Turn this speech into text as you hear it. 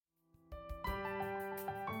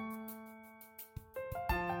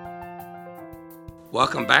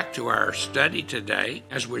Welcome back to our study today.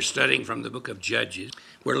 As we're studying from the book of Judges,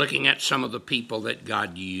 we're looking at some of the people that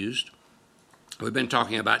God used. We've been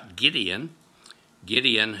talking about Gideon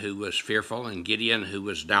who was fearful, and Gideon who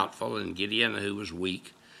was doubtful, and Gideon who was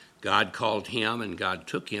weak. God called him and God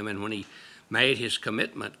took him, and when he made his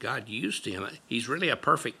commitment, God used him. He's really a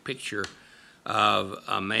perfect picture of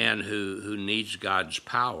a man who needs God's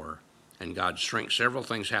power and God's strength. Several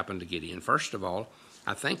things happened to Gideon. First of all,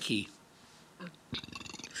 I think he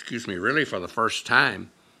really for the first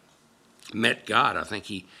time met God. I think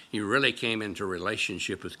he really came into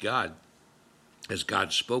relationship with God. As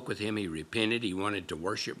God spoke with him, he repented. He wanted to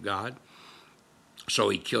worship God. So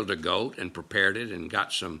he killed a goat and prepared it and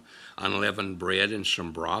got some unleavened bread and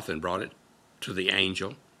some broth and brought it to the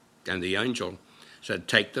angel. And the angel said,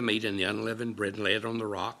 "Take the meat and the unleavened bread and lay it on the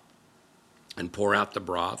rock and pour out the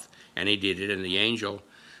broth." And he did it. And the angel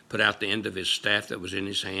put out the end of his staff that was in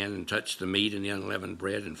his hand and touched the meat and the unleavened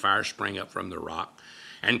bread, and fire sprang up from the rock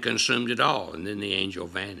and consumed it all. And then the angel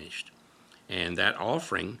vanished. And that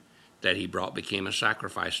offering that he brought became a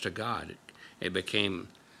sacrifice to God. It became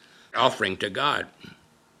offering to God.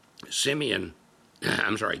 Gideon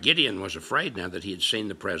was afraid now that he had seen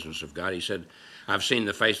the presence of God. He said, "I've seen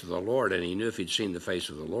the face of the Lord," and he knew if he'd seen the face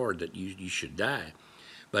of the Lord that you should die.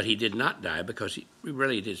 But he did not die because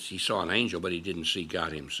he saw an angel, but he didn't see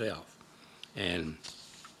God himself. And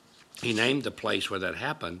he named the place where that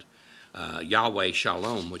happened Yahweh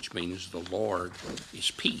Shalom, which means the Lord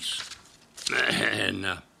is peace.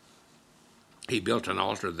 And he built an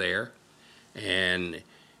altar there, and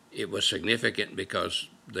it was significant because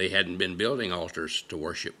they hadn't been building altars to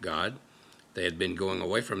worship God. They had been going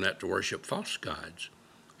away from that to worship false gods.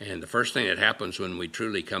 And the first thing that happens when we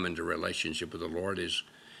truly come into relationship with the Lord is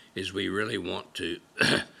we really want to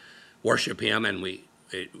worship him, and we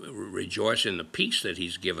rejoice in the peace that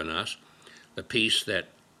he's given us, the peace that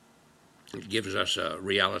gives us a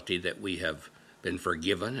reality that we have been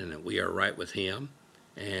forgiven and that we are right with him.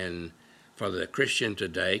 And for the Christian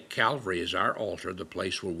today, Calvary is our altar, the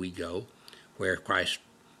place where we go, where Christ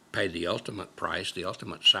paid the ultimate price, the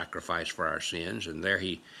ultimate sacrifice for our sins, and there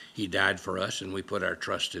he died for us, and we put our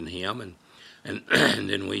trust in him, and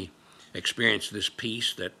then we experience this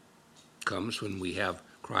peace that comes when we have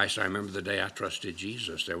Christ. I remember the day I trusted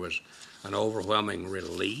Jesus. There was an overwhelming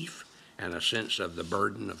relief and a sense of the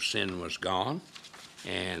burden of sin was gone,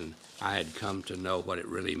 and I had come to know what it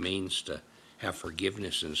really means to have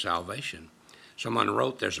forgiveness and salvation. Someone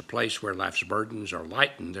wrote, "There's a place where life's burdens are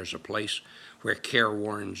lightened. There's a place where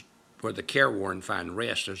the careworn find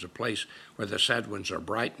rest. There's a place where the sad ones are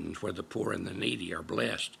brightened, where the poor and the needy are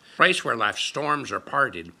blessed. A place where life's storms are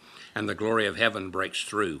parted and the glory of heaven breaks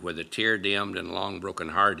through, where the tear-dimmed and long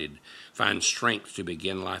broken-hearted find strength to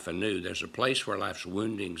begin life anew. There's a place where life's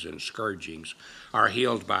woundings and scourgings are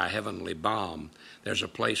healed by a heavenly balm. There's a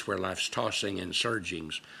place where life's tossing and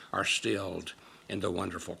surgings are stilled in the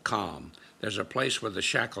wonderful calm. There's a place where the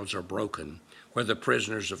shackles are broken, where the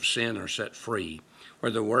prisoners of sin are set free,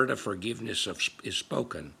 where the word of forgiveness is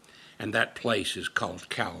spoken, and that place is called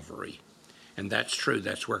Calvary." And that's true.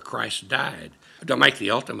 That's where Christ died to make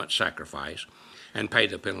the ultimate sacrifice and pay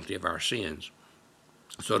the penalty of our sins.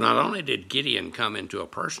 So not only did Gideon come into a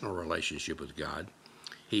personal relationship with God,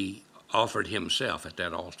 he offered himself at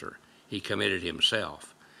that altar. He committed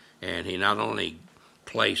himself. And he not only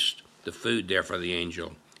placed the food there for the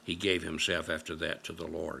angel, he gave himself after that to the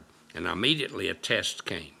Lord. And immediately a test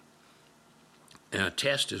came. And a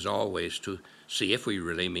test is always to see if we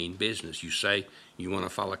really mean business. You say you want to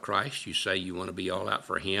follow Christ, you say you want to be all out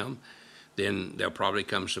for him, then there'll probably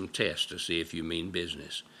come some tests to see if you mean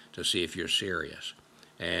business, to see if you're serious.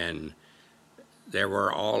 And there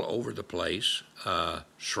were all over the place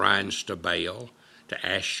shrines to Baal, to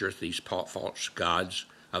Ashtoreth, these false gods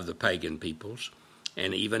of the pagan peoples.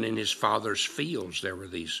 And even in his father's fields there were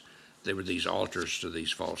these altars to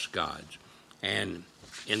these false gods. And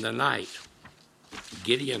in the night,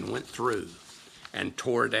 Gideon went through and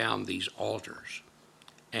tore down these altars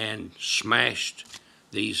and smashed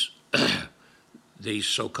these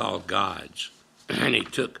so-called gods. And he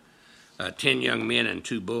took 10 young men and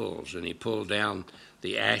 2 bulls, and he pulled down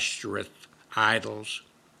the Ashtoreth idols,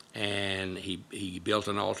 and he built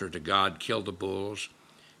an altar to God, killed the bulls,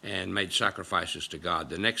 and made sacrifices to God.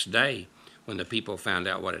 The next day, when the people found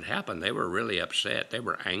out what had happened, they were really upset. They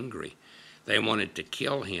were angry. They wanted to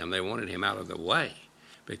kill him. They wanted him out of the way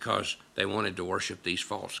because they wanted to worship these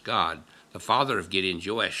false gods. The father of Gideon,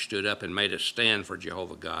 Joash, stood up and made a stand for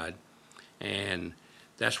Jehovah God. And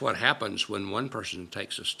that's what happens when one person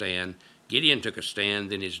takes a stand. Gideon took a stand,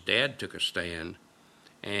 then his dad took a stand,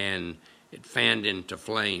 and it fanned into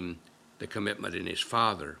flame the commitment in his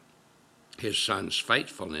father. His son's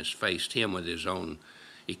faithfulness faced him with his own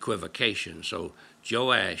equivocation. So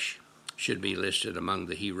Joash should be listed among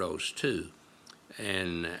the heroes too,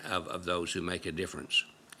 and of those who make a difference.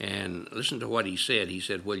 And listen to what he said. He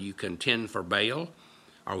said, will you contend for Baal,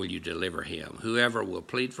 or will you deliver him? Whoever will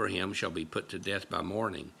plead for him shall be put to death by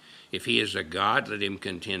morning. If he is a god, let him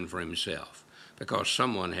contend for himself, because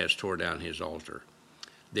someone has tore down his altar.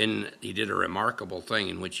 Then he did a remarkable thing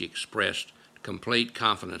in which he expressed complete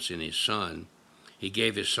confidence in his son. He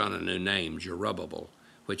gave his son a new name, Jerubbaal,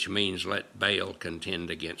 which means let Baal contend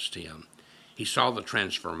against him. He saw the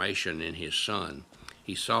transformation in his son.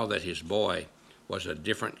 He saw that his boy was a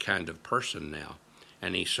different kind of person now,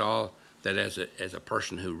 and he saw that as a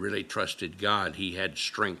person who really trusted God, he had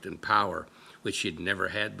strength and power which he'd never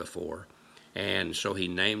had before. And so he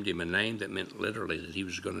named him a name that meant literally that he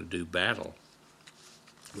was going to do battle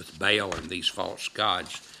with Baal and these false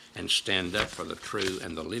gods and stand up for the true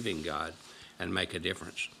and the living God and make a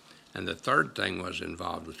difference. And the third thing was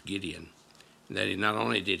involved with Gideon, that he not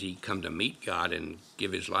only did he come to meet God and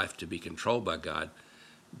give his life to be controlled by God,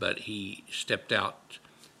 but he stepped out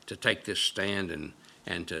to take this stand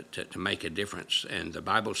and to make a difference. And the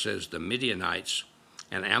Bible says the Midianites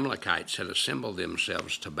and Amalekites had assembled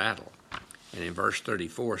themselves to battle. And in verse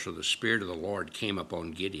 34, so the Spirit of the Lord came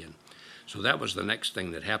upon Gideon. So that was the next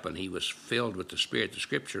thing that happened. He was filled with the Spirit. The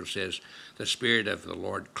Scripture says the Spirit of the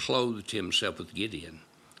Lord clothed himself with Gideon.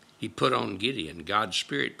 He put on Gideon. God's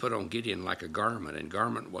Spirit put on Gideon like a garment, and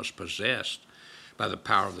garment was possessed by the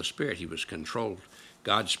power of the Spirit. He was controlled.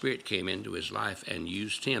 God's Spirit came into his life and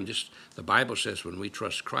used him. Just the Bible says when we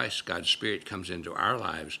trust Christ, God's Spirit comes into our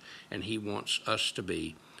lives, and he wants us to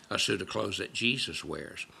be a suit of clothes that Jesus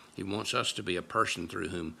wears. He wants us to be a person through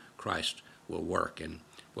whom Christ will work and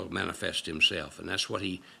will manifest himself. And that's what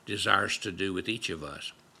he desires to do with each of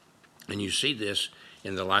us. And you see this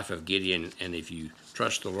in the life of Gideon, and if you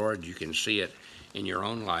trust the Lord, you can see it in your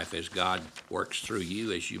own life as God works through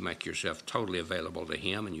you, as you make yourself totally available to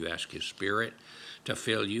him and you ask his Spirit to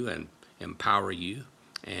fill you and empower you.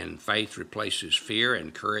 And faith replaces fear,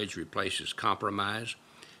 and courage replaces compromise.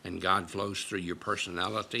 And God flows through your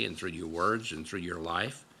personality and through your words and through your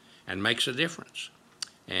life and makes a difference.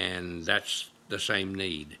 And that's the same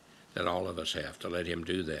need that all of us have, to let him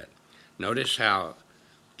do that. Notice how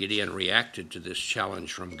Gideon reacted to this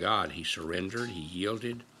challenge from God. He surrendered, he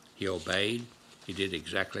yielded, he obeyed, he did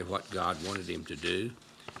exactly what God wanted him to do,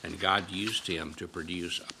 and God used him to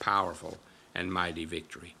produce a powerful and mighty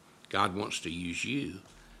victory. God wants to use you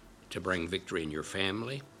to bring victory in your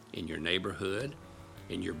family, in your neighborhood,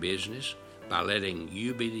 in your business, by letting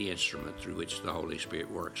you be the instrument through which the Holy Spirit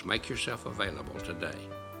works. Make yourself available today.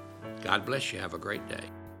 God bless you. Have a great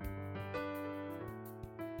day.